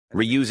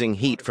reusing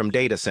heat from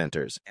data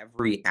centers.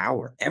 Every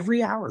hour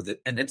that,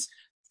 and it's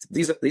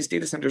these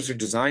data centers are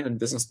designed in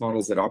business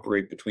models that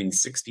operate between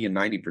 60 and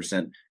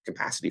 90%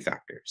 capacity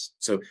factors.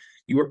 So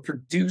you are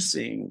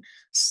producing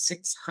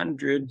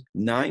 600,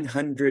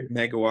 900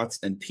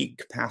 megawatts and peak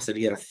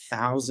capacity at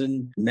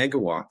 1,000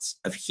 megawatts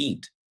of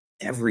heat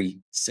every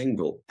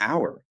single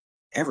hour,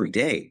 every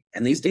day.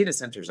 And these data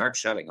centers aren't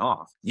shutting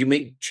off. You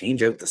may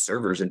change out the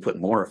servers and put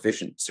more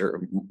efficient,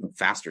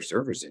 faster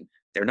servers in.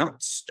 They're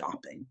not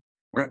stopping.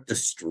 We're not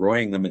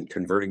destroying them and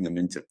converting them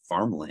into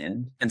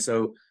farmland. And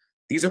so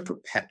these are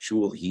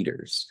perpetual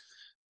heaters.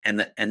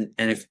 And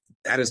if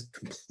that is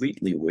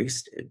completely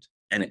wasted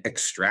and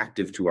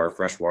extractive to our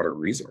freshwater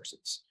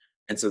resources.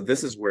 And so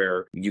this is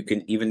where you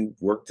can even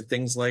work to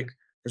things like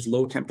there's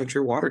low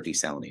temperature water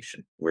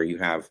desalination, where you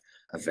have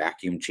a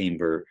vacuum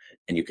chamber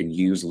and you can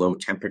use low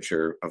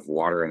temperature of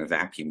water in a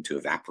vacuum to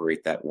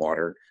evaporate that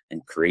water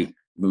and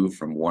move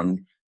from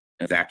one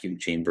vacuum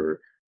chamber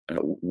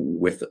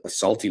with a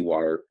salty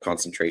water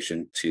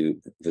concentration to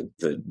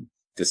the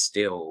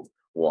distilled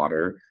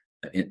water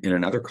in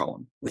another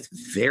column with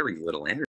very little energy.